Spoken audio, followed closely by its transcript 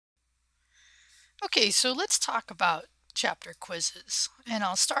Okay, so let's talk about chapter quizzes. And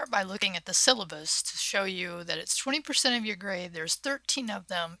I'll start by looking at the syllabus to show you that it's 20% of your grade. There's 13 of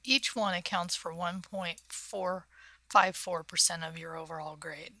them. Each one accounts for 1.454% of your overall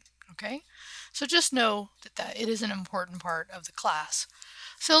grade. Okay, so just know that it is an important part of the class.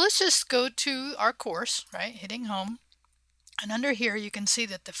 So let's just go to our course, right? Hitting home. And under here, you can see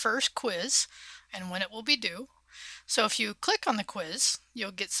that the first quiz and when it will be due. So if you click on the quiz,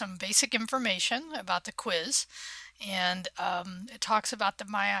 you'll get some basic information about the quiz, and it talks about the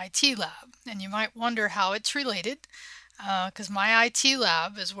My IT Lab. And you might wonder how it's related, because My IT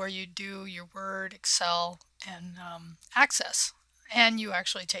Lab is where you do your Word, Excel, and Access. And you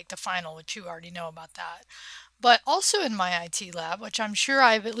actually take the final, which you already know about that. But also in My IT Lab, which I'm sure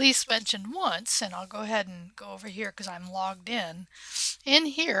I've at least mentioned once, and I'll go ahead and go over here because I'm logged in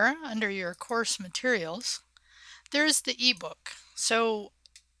here under your course materials, there's the ebook. So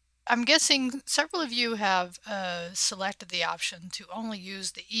I'm guessing several of you have selected the option to only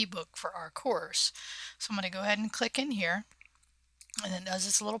use the ebook for our course. So I'm going to go ahead and click in here, and it does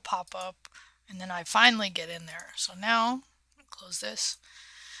this little pop-up, and then I finally get in there. So now, close this.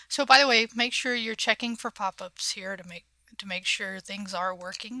 So by the way, make sure you're checking for pop-ups here to make sure things are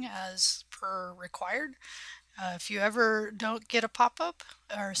working as per required. If you ever don't get a pop-up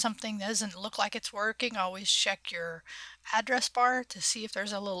or something doesn't look like it's working, always check your address bar to see if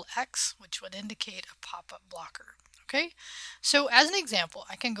there's a little X, which would indicate a pop-up blocker. Okay, so as an example,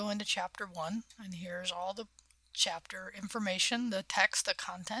 I can go into chapter 1, and here's all the chapter information, the text, the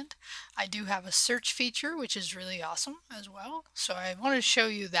content. I do have a search feature, which is really awesome as well. So I want to show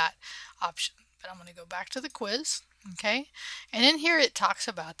you that option, but I'm going to go back to the quiz. Okay, and in here it talks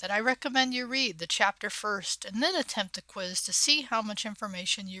about that I recommend you read the chapter first and then attempt the quiz to see how much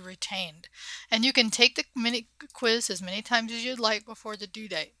information you retained. And you can take the mini quiz as many times as you'd like before the due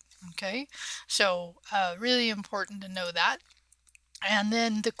date. Okay, so really important to know that. And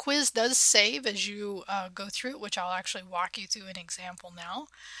then the quiz does save as you go through it, which I'll actually walk you through an example now.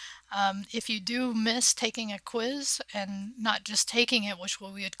 If you do miss taking a quiz, and not just taking it, which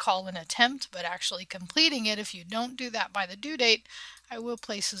we would call an attempt, but actually completing it, if you don't do that by the due date, I will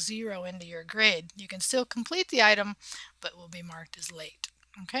place a 0 into your grade. You can still complete the item, but will be marked as late.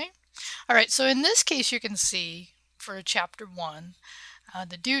 Okay? All right, so in this case, you can see for chapter 1,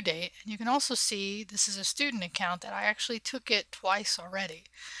 the due date, and you can also see this is a student account that I actually took it twice already.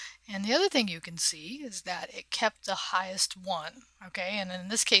 And the other thing you can see is that it kept the highest one, okay? And in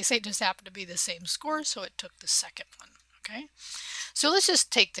this case, they just happened to be the same score, so it took the second one, okay? So let's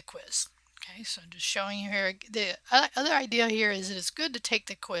just take the quiz. Okay, so I'm just showing you here. The other idea here is that it's good to take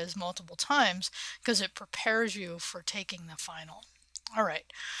the quiz multiple times because it prepares you for taking the final. All right,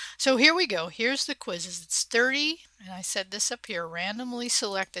 so here we go. Here's the quizzes. It's 30, and I said this up here, randomly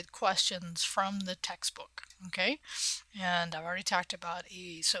selected questions from the textbook. Okay, and I've already talked about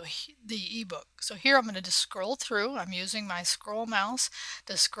the ebook. So here I'm going to just scroll through. I'm using my scroll mouse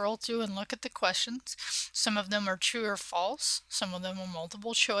to scroll through and look at the questions. Some of them are true or false. Some of them are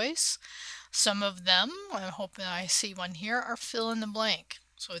multiple choice. Some of them, I'm hoping I see one here, are fill in the blank.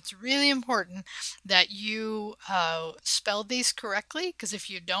 So it's really important that you spell these correctly, because if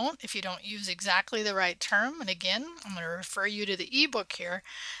you don't use exactly the right term, and again, I'm going to refer you to the ebook here,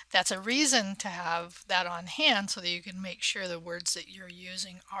 that's a reason to have that on hand so that you can make sure the words that you're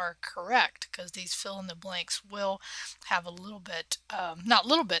using are correct, because these fill in the blanks will have a little bit, not a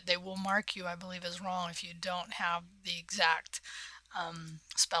little bit, they will mark you, I believe, as wrong if you don't have the exact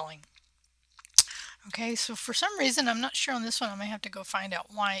spelling. Okay, so for some reason, I'm not sure on this one, I may have to go find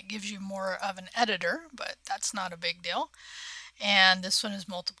out why it gives you more of an editor, but that's not a big deal. And this one is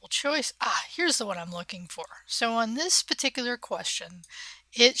multiple choice. Here's the one I'm looking for. So on this particular question,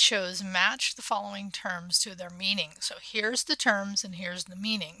 it shows match the following terms to their meaning. So here's the terms and here's the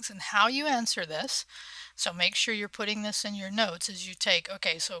meanings. And how you answer this, so make sure you're putting this in your notes as you take,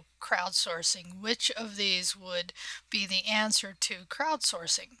 okay, so crowdsourcing, which of these would be the answer to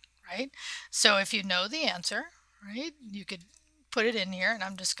crowdsourcing? Right? So if you know the answer, right, you could put it in here, and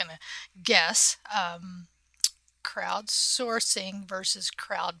I'm just going to guess crowdsourcing versus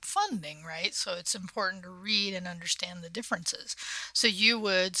crowdfunding, right? So it's important to read and understand the differences. So you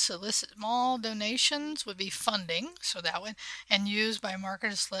would solicit small donations would be funding, so that would, and used by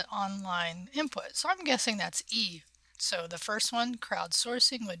marketers to let online input. So I'm guessing that's E. So the first one,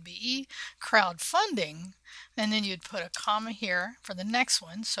 crowdsourcing, would be E. Crowdfunding, and then you'd put a comma here for the next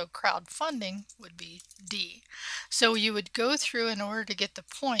one. So crowdfunding would be D. So you would go through, in order to get the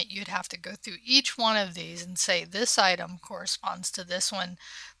point, you'd have to go through each one of these and say this item corresponds to this one.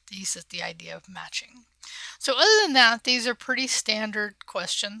 is the idea of matching. So other than that, these are pretty standard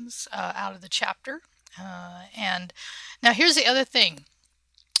questions out of the chapter. And now here's the other thing.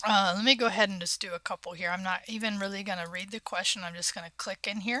 Let me go ahead and just do a couple here. I'm not even really going to read the question. I'm just going to click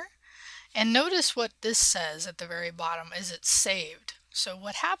in here. And notice what this says at the very bottom is it's saved. So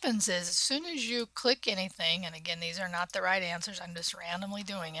what happens is as soon as you click anything, and again, these are not the right answers, I'm just randomly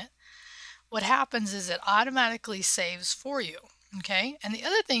doing it. What happens is it automatically saves for you. Okay. And the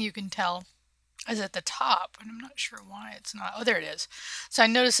other thing you can tell is at the top, and I'm not sure why it's not. Oh, there it is. So I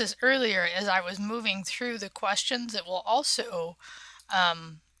noticed this earlier as I was moving through the questions. It will also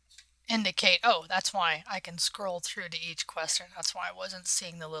indicate, oh, that's why I can scroll through to each question. That's why I wasn't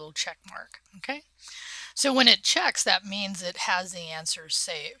seeing the little check mark. Okay. So when it checks, that means it has the answers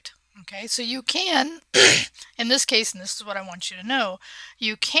saved. Okay, so you can, in this case, and this is what I want you to know,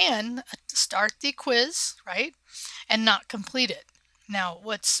 you can start the quiz, right, and not complete it. Now,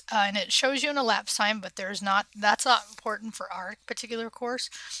 and it shows you an elapsed time, but that's not important for our particular course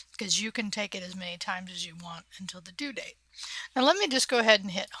because you can take it as many times as you want until the due date. Now, let me just go ahead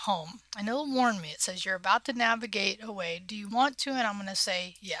and hit home. And it'll warn me. It says you're about to navigate away. Do you want to? And I'm going to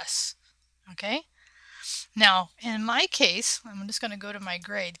say yes. Okay. Now, in my case, I'm just going to go to my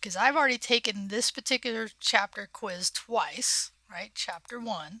grade because I've already taken this particular chapter quiz twice, right? Chapter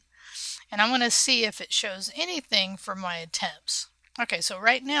 1. And I'm going to see if it shows anything for my attempts. Okay, so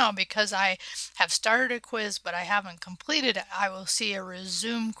right now, because I have started a quiz but I haven't completed it, I will see a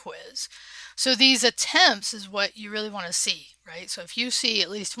resume quiz. So these attempts is what you really want to see, right? So if you see at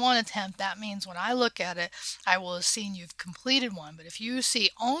least one attempt, that means when I look at it, I will have seen you've completed one. But if you see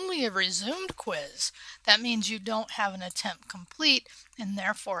only a resumed quiz, that means you don't have an attempt complete, and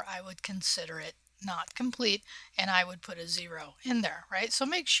therefore I would consider it not complete, and I would put a 0 in there, right? So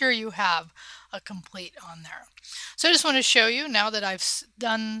make sure you have a complete on there. So I just want to show you now that I've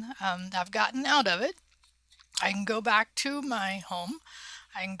gotten out of it, I can go back to my home.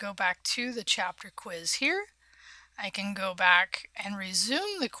 I can go back to the chapter quiz here. I can go back and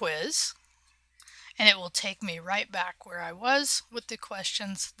resume the quiz, and it will take me right back where I was with the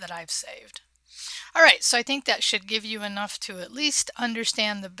questions that I've saved. All right, so I think that should give you enough to at least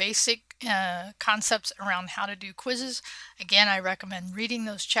understand the basic concepts around how to do quizzes. Again, I recommend reading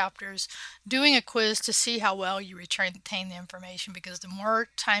those chapters, doing a quiz to see how well you retain the information, because the more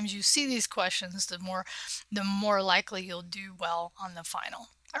times you see these questions, the more likely you'll do well on the final.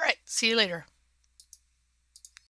 All right, see you later.